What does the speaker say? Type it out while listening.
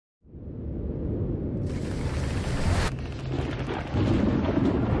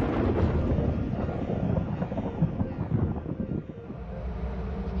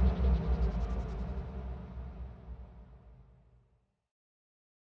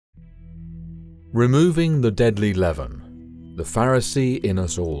Removing the deadly leaven, the Pharisee in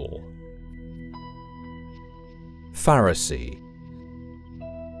us all. Pharisee.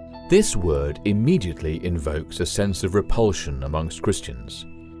 This word immediately invokes a sense of repulsion amongst Christians.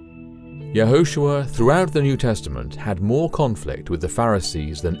 Yahushua, throughout the New Testament, had more conflict with the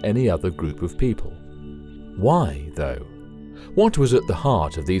Pharisees than any other group of people. Why, though? What was at the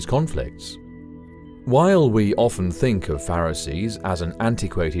heart of these conflicts? While we often think of Pharisees as an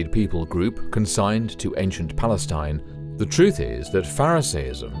antiquated people group consigned to ancient Palestine, the truth is that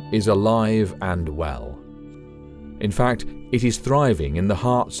Pharisaism is alive and well. In fact, it is thriving in the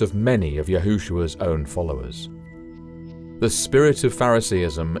hearts of many of Yahushua's own followers. The spirit of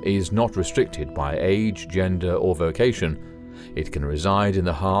Pharisaism is not restricted by age, gender, or vocation. It can reside in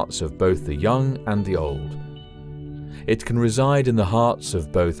the hearts of both the young and the old. It can reside in the hearts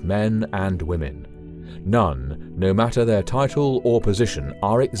of both men and women. None, no matter their title or position,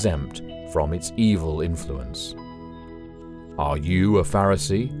 are exempt from its evil influence. Are you a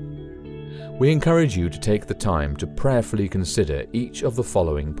Pharisee? We encourage you to take the time to prayerfully consider each of the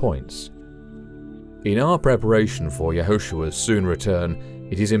following points. In our preparation for Yahushua's soon return,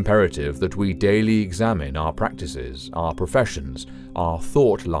 it is imperative that we daily examine our practices, our professions, our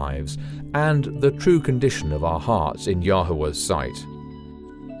thought lives, and the true condition of our hearts in Yahuwah's sight.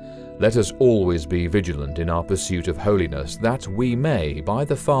 Let us always be vigilant in our pursuit of holiness, that we may, by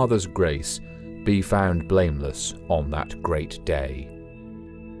the Father's grace, be found blameless on that great day.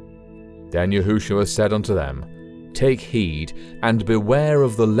 Then Yahushua said unto them, Take heed, and beware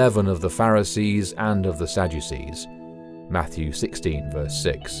of the leaven of the Pharisees and of the Sadducees. Matthew 16, verse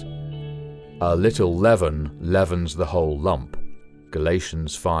 6. A little leaven leavens the whole lump.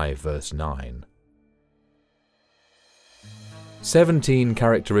 Galatians 5, verse 9. 17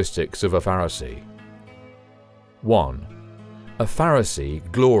 characteristics of a Pharisee. 1. A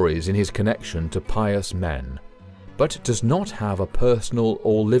Pharisee glories in his connection to pious men, but does not have a personal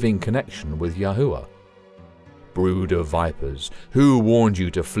or living connection with Yahuwah. Brood of vipers, who warned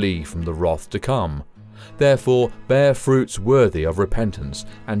you to flee from the wrath to come? Therefore bear fruits worthy of repentance,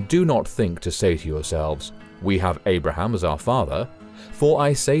 and do not think to say to yourselves, We have Abraham as our father. For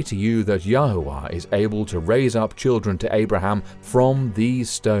I say to you that Yahuwah is able to raise up children to Abraham from these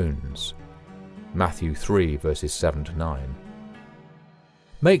stones. Matthew 3, verses 7 to 9.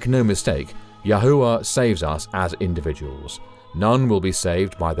 Make no mistake, Yahuwah saves us as individuals. None will be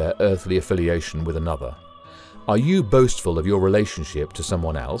saved by their earthly affiliation with another. Are you boastful of your relationship to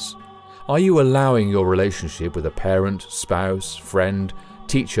someone else? Are you allowing your relationship with a parent, spouse, friend,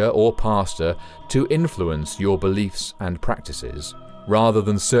 teacher, or pastor to influence your beliefs and practices, rather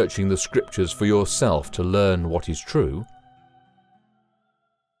than searching the scriptures for yourself to learn what is true?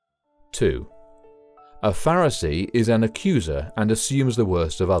 2. A Pharisee is an accuser and assumes the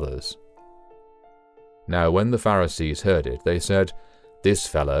worst of others. Now when the Pharisees heard it, they said, This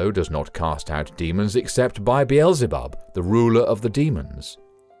fellow does not cast out demons except by Beelzebub, the ruler of the demons.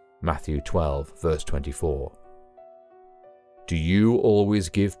 Matthew 12, verse 24. Do you always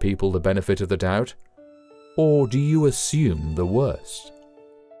give people the benefit of the doubt? Or do you assume the worst?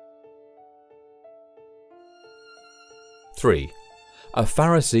 3. A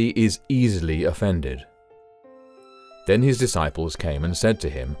Pharisee is easily offended. Then his disciples came and said to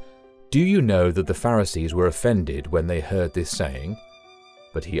him, Do you know that the Pharisees were offended when they heard this saying?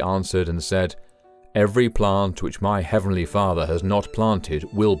 But he answered and said, Every plant which my heavenly Father has not planted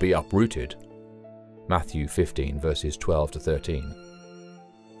will be uprooted. Matthew 15, verses 12 to 13.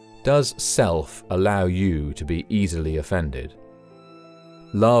 Does self allow you to be easily offended?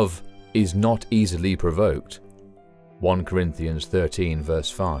 Love is not easily provoked. 1 Corinthians 13,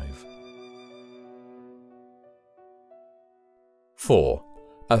 verse 5. 4.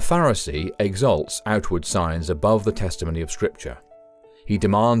 A Pharisee exalts outward signs above the testimony of Scripture. He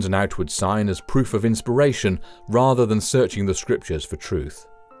demands an outward sign as proof of inspiration rather than searching the Scriptures for truth.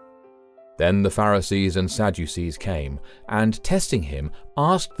 Then the Pharisees and Sadducees came, and testing him,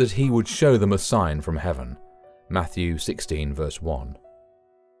 asked that he would show them a sign from heaven. Matthew 16, verse 1.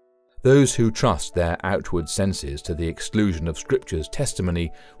 Those who trust their outward senses to the exclusion of Scripture's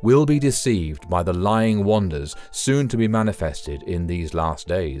testimony will be deceived by the lying wonders soon to be manifested in these last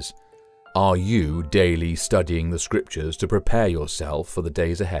days. Are you daily studying the Scriptures to prepare yourself for the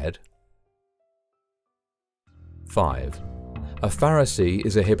days ahead? 5. A Pharisee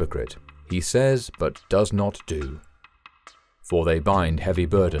is a hypocrite. He says, but does not do. For they bind heavy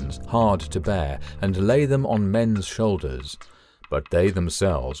burdens, hard to bear, and lay them on men's shoulders, but they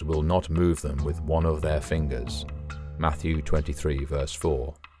themselves will not move them with one of their fingers. Matthew 23, verse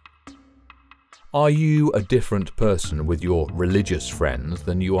 4. Are you a different person with your religious friends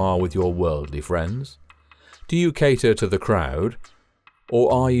than you are with your worldly friends? Do you cater to the crowd?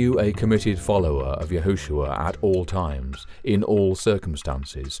 Or are you a committed follower of Yahushua at all times, in all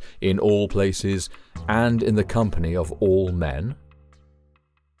circumstances, in all places, and in the company of all men?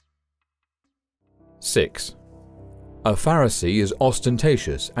 6. A Pharisee is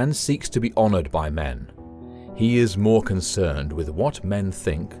ostentatious and seeks to be honored by men. He is more concerned with what men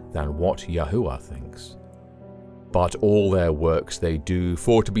think than what Yahuwah thinks. But all their works they do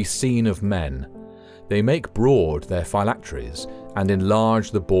for to be seen of men. They make broad their phylacteries and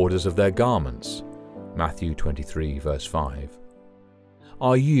enlarge the borders of their garments. Matthew 23 verse 5.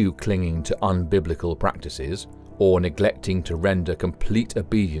 Are you clinging to unbiblical practices or neglecting to render complete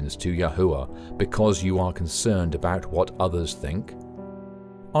obedience to Yahuwah because you are concerned about what others think?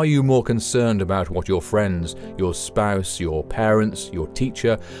 Are you more concerned about what your friends, your spouse, your parents, your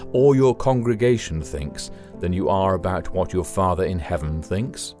teacher, or your congregation thinks than you are about what your Father in heaven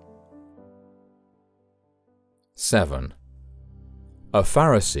thinks? 7. A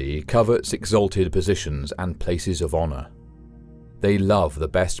Pharisee covets exalted positions and places of honor. They love the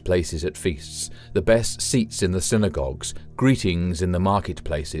best places at feasts, the best seats in the synagogues, greetings in the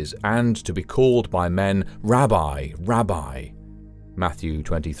marketplaces, and to be called by men, Rabbi, Rabbi. Matthew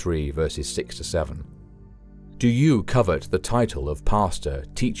 23 verses 6 to 7. Do you covet the title of pastor,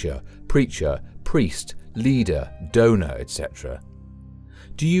 teacher, preacher, priest, leader, donor, etc.?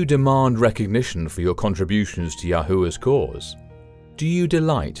 Do you demand recognition for your contributions to Yahuwah's cause? Do you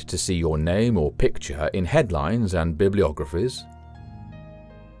delight to see your name or picture in headlines and bibliographies?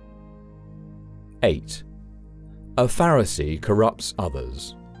 8. A Pharisee corrupts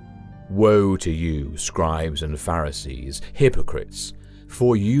others. Woe to you, scribes and Pharisees, hypocrites!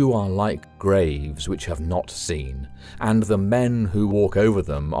 For you are like graves which have not seen, and the men who walk over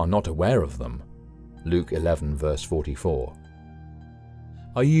them are not aware of them. Luke 11 verse 44.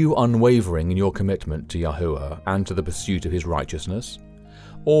 Are you unwavering in your commitment to Yahuwah and to the pursuit of his righteousness?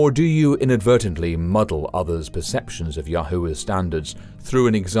 Or do you inadvertently muddle others' perceptions of Yahuwah's standards through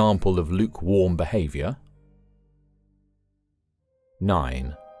an example of lukewarm behavior?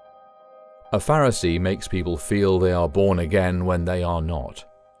 9. A Pharisee makes people feel they are born again when they are not.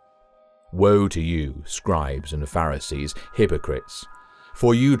 Woe to you, scribes and Pharisees, hypocrites!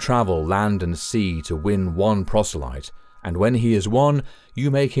 For you travel land and sea to win one proselyte, and when he is won, you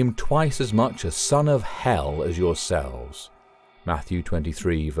make him twice as much a son of hell as yourselves. Matthew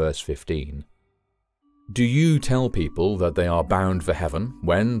 23 verse 15. Do you tell people that they are bound for heaven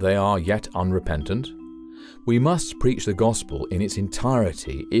when they are yet unrepentant? We must preach the gospel in its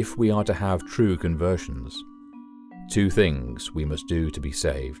entirety if we are to have true conversions. 2 things we must do to be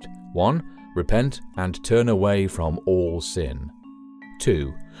saved. 1. Repent and turn away from all sin.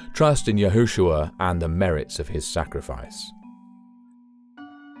 2. Trust in Yahushua and the merits of his sacrifice.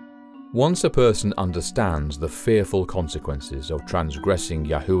 Once a person understands the fearful consequences of transgressing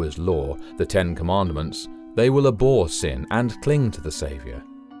Yahuwah's law, the 10 Commandments, they will abhor sin and cling to the Saviour.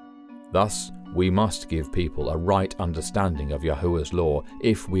 Thus, we must give people a right understanding of Yahuwah's law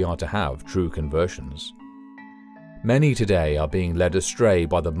if we are to have true conversions. Many today are being led astray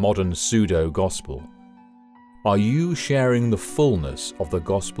by the modern pseudo-gospel. Are you sharing the fullness of the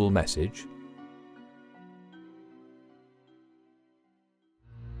gospel message?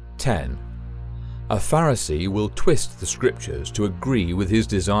 10. A Pharisee will twist the scriptures to agree with his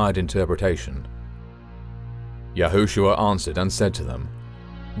desired interpretation. Yahushua answered and said to them,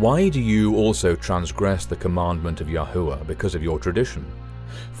 Why do you also transgress the commandment of Yahuwah because of your tradition?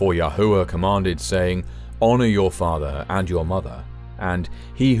 For Yahuwah commanded, saying, Honor your father and your mother, and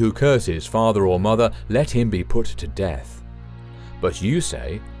he who curses father or mother, let him be put to death. But you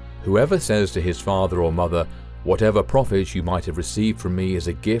say, Whoever says to his father or mother, Whatever profit you might have received from me is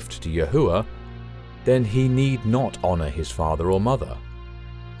a gift to Yahuwah, then he need not honor his father or mother.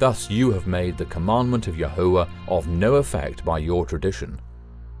 Thus you have made the commandment of Yahuwah of no effect by your tradition.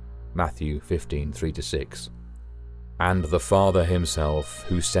 Matthew 15:3-6. And the Father himself,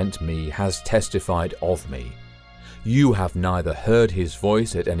 who sent me, has testified of me. You have neither heard his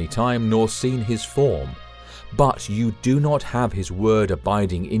voice at any time nor seen his form, but you do not have his word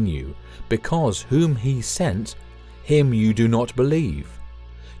abiding in you, because whom he sent, him you do not believe.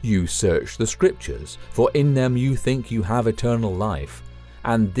 You search the Scriptures, for in them you think you have eternal life,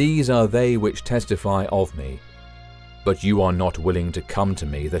 and these are they which testify of me. But you are not willing to come to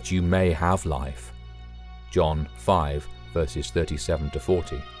me that you may have life. John 5 verses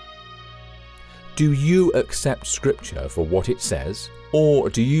 37-40. Do you accept Scripture for what it says, or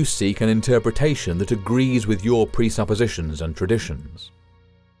do you seek an interpretation that agrees with your presuppositions and traditions?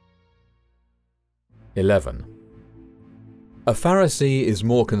 11. A Pharisee is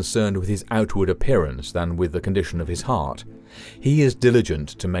more concerned with his outward appearance than with the condition of his heart. He is diligent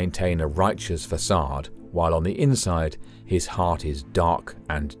to maintain a righteous facade, while on the inside his heart is dark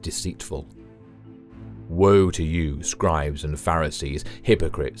and deceitful. Woe to you, scribes and Pharisees,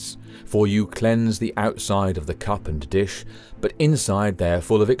 hypocrites, for you cleanse the outside of the cup and dish, but inside they are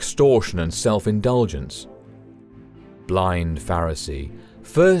full of extortion and self-indulgence. Blind Pharisee,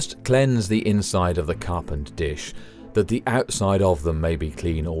 first cleanse the inside of the cup and dish, that the outside of them may be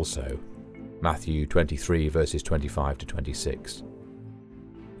clean also. Matthew 23 verses 25 to 26.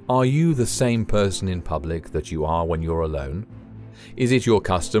 Are you the same person in public that you are when you're alone? Is it your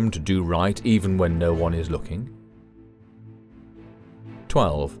custom to do right even when no one is looking?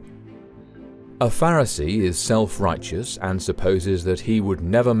 12. A Pharisee is self-righteous and supposes that he would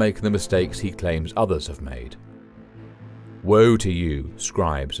never make the mistakes he claims others have made. Woe to you,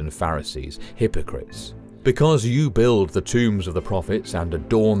 scribes and Pharisees, hypocrites! Because you build the tombs of the prophets and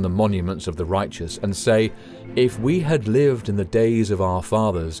adorn the monuments of the righteous, and say, if we had lived in the days of our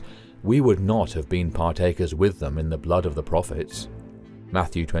fathers, we would not have been partakers with them in the blood of the prophets.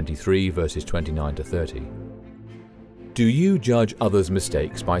 Matthew 23 verses 29 to 30. Do you judge others'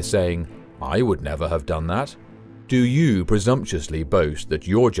 mistakes by saying, I would never have done that? Do you presumptuously boast that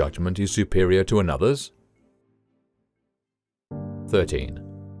your judgment is superior to another's? 13.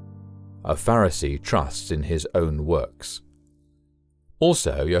 A Pharisee trusts in his own works.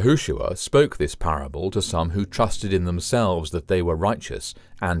 Also, Yahushua spoke this parable to some who trusted in themselves that they were righteous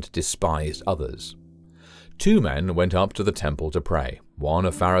and despised others. 2 men went up to the temple to pray, one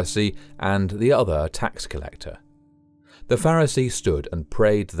a Pharisee and the other a tax collector. The Pharisee stood and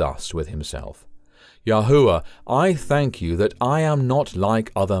prayed thus with himself, Yahuwah, I thank you that I am not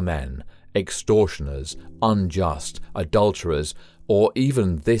like other men, extortioners, unjust, adulterers, or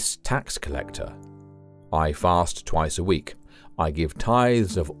even this tax collector. I fast twice a week. I give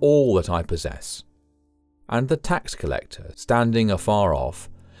tithes of all that I possess. And the tax collector, standing afar off,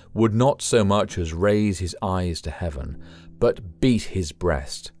 would not so much as raise his eyes to heaven, but beat his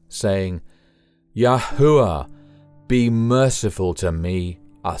breast, saying, Yahuwah, be merciful to me,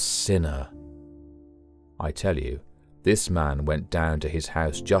 a sinner. I tell you, this man went down to his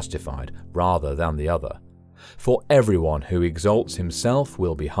house justified rather than the other. For everyone who exalts himself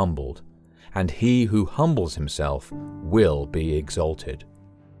will be humbled, and he who humbles himself will be exalted.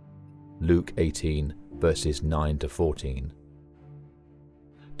 Luke 18 verses 9 to 14.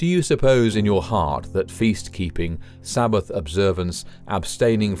 Do you suppose in your heart that feast-keeping, Sabbath observance,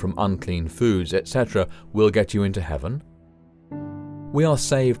 abstaining from unclean foods, etc. will get you into heaven? We are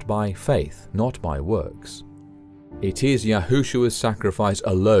saved by faith, not by works. It is Yahushua's sacrifice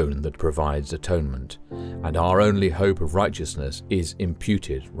alone that provides atonement, and our only hope of righteousness is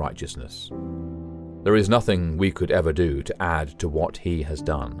imputed righteousness. There is nothing we could ever do to add to what he has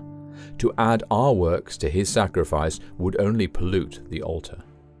done. To add our works to his sacrifice would only pollute the altar.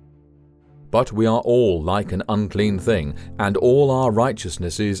 But we are all like an unclean thing, and all our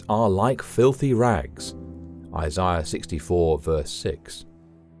righteousnesses are like filthy rags. Isaiah 64 verse 6.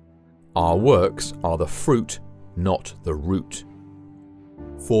 Our works are the fruit, not the root.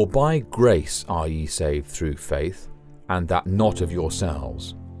 For by grace are ye saved through faith, and that not of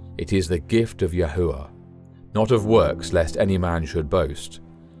yourselves. It is the gift of Yahuwah, not of works, lest any man should boast.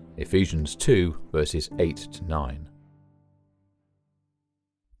 Ephesians 2 verses 8 to 9.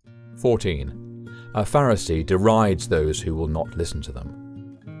 14. A Pharisee derides those who will not listen to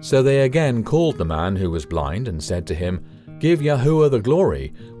them. So they again called the man who was blind and said to him, Give Yahuwah the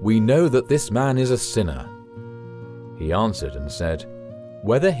glory, we know that this man is a sinner. He answered and said,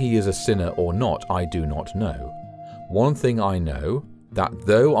 Whether he is a sinner or not, I do not know. One thing I know, that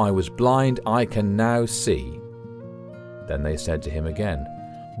though I was blind, I can now see. Then they said to him again,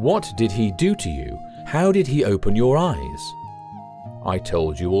 What did he do to you? How did he open your eyes? I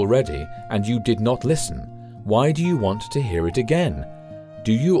told you already, and you did not listen. Why do you want to hear it again?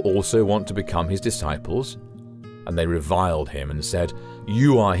 Do you also want to become his disciples? And they reviled him and said,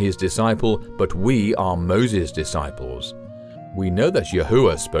 You are his disciple, but we are Moses' disciples. We know that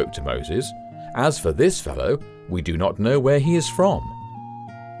Yahuwah spoke to Moses. As for this fellow, we do not know where he is from.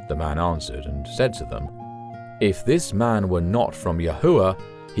 The man answered and said to them, If this man were not from Yahuwah,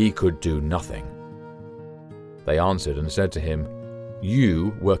 he could do nothing. They answered and said to him,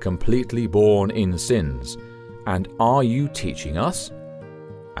 You were completely born in sins, and are you teaching us?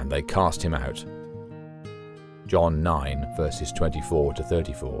 And they cast him out. John 9 verses 24 to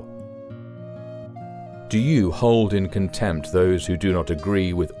 34. Do you hold in contempt those who do not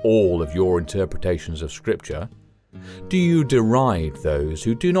agree with all of your interpretations of Scripture? Do you deride those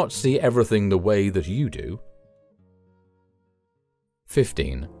who do not see everything the way that you do?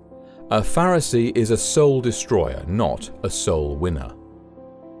 15. A Pharisee is a soul destroyer, not a soul winner.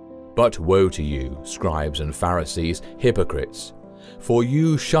 But woe to you, scribes and Pharisees, hypocrites! For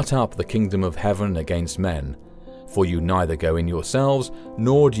you shut up the kingdom of heaven against men. For you neither go in yourselves,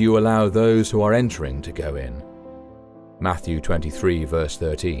 nor do you allow those who are entering to go in. Matthew 23 verse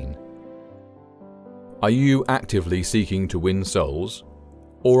 13. Are you actively seeking to win souls?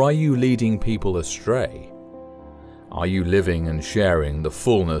 Or are you leading people astray? Are you living and sharing the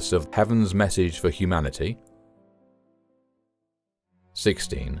fullness of heaven's message for humanity?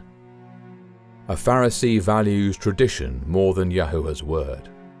 16. A Pharisee values tradition more than Yahuwah's word.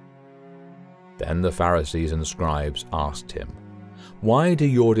 Then the Pharisees and scribes asked him, Why do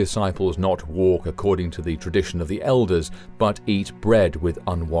your disciples not walk according to the tradition of the elders, but eat bread with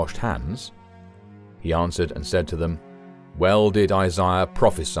unwashed hands? He answered and said to them, Well did Isaiah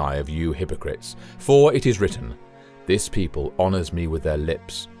prophesy of you hypocrites, for it is written, This people honours me with their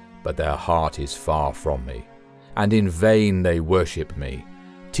lips, but their heart is far from me, and in vain they worship me,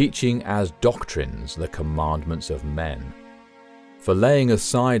 teaching as doctrines the commandments of men. For laying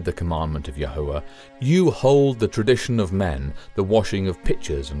aside the commandment of Yahuwah, you hold the tradition of men, the washing of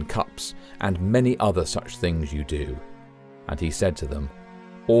pitchers and cups, and many other such things you do. And he said to them,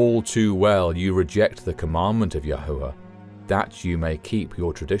 All too well you reject the commandment of Yahuwah, that you may keep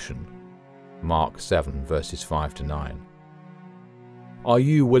your tradition. Mark 7 verses 5 to 9. Are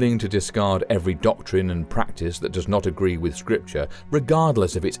you willing to discard every doctrine and practice that does not agree with Scripture,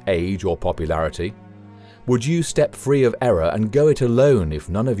 regardless of its age or popularity? Would you step free of error and go it alone if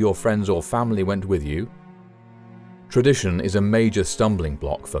none of your friends or family went with you? Tradition is a major stumbling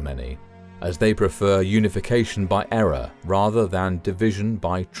block for many, as they prefer unification by error rather than division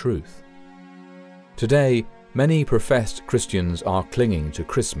by truth. Today, many professed Christians are clinging to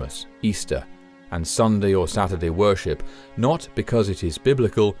Christmas, Easter, and Sunday or Saturday worship, not because it is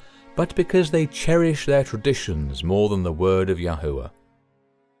biblical, but because they cherish their traditions more than the word of Yahuwah.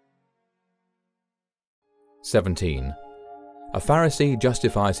 17. A Pharisee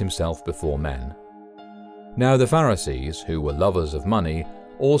justifies himself before men. Now the Pharisees, who were lovers of money,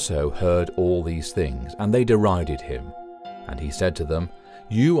 also heard all these things, and they derided him. And he said to them,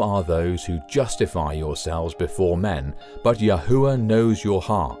 You are those who justify yourselves before men, but Yahuwah knows your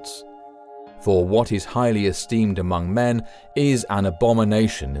hearts. For what is highly esteemed among men is an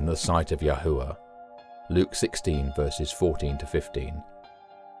abomination in the sight of Yahuwah. Luke 16 verses 14 to 15.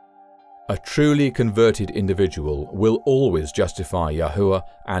 A truly converted individual will always justify Yahuwah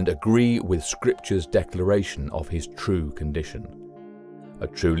and agree with Scripture's declaration of his true condition. A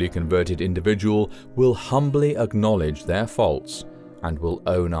truly converted individual will humbly acknowledge their faults and will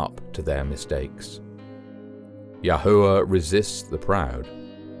own up to their mistakes. Yahuwah resists the proud,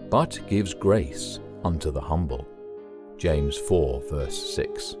 but gives grace unto the humble. James 4 verse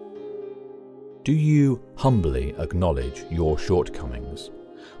 6. Do you humbly acknowledge your shortcomings?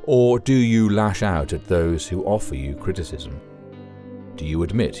 Or do you lash out at those who offer you criticism? Do you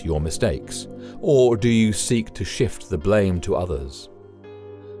admit your mistakes? Or do you seek to shift the blame to others?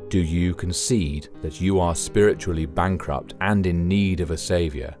 Do you concede that you are spiritually bankrupt and in need of a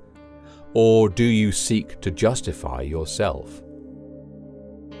Saviour? Or do you seek to justify yourself?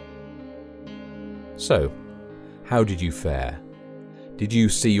 So, how did you fare? Did you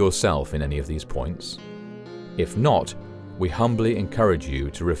see yourself in any of these points? If not, we humbly encourage you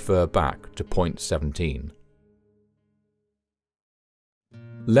to refer back to point 17.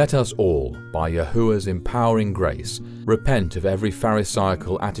 Let us all, by Yahuwah's empowering grace, repent of every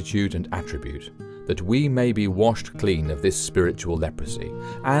Pharisaical attitude and attribute, that we may be washed clean of this spiritual leprosy,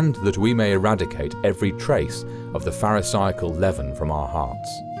 and that we may eradicate every trace of the Pharisaical leaven from our hearts.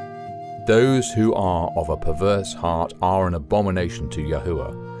 Those who are of a perverse heart are an abomination to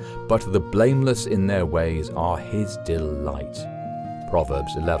Yahuwah, but the blameless in their ways are his delight.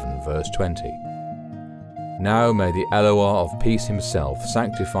 Proverbs 11 verse 20. Now may the Eloah of peace himself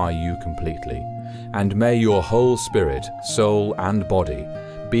sanctify you completely, and may your whole spirit, soul and body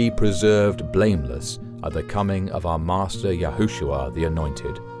be preserved blameless at the coming of our Master Yahushua the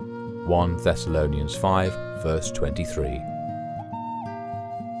Anointed. 1 Thessalonians 5 verse 23.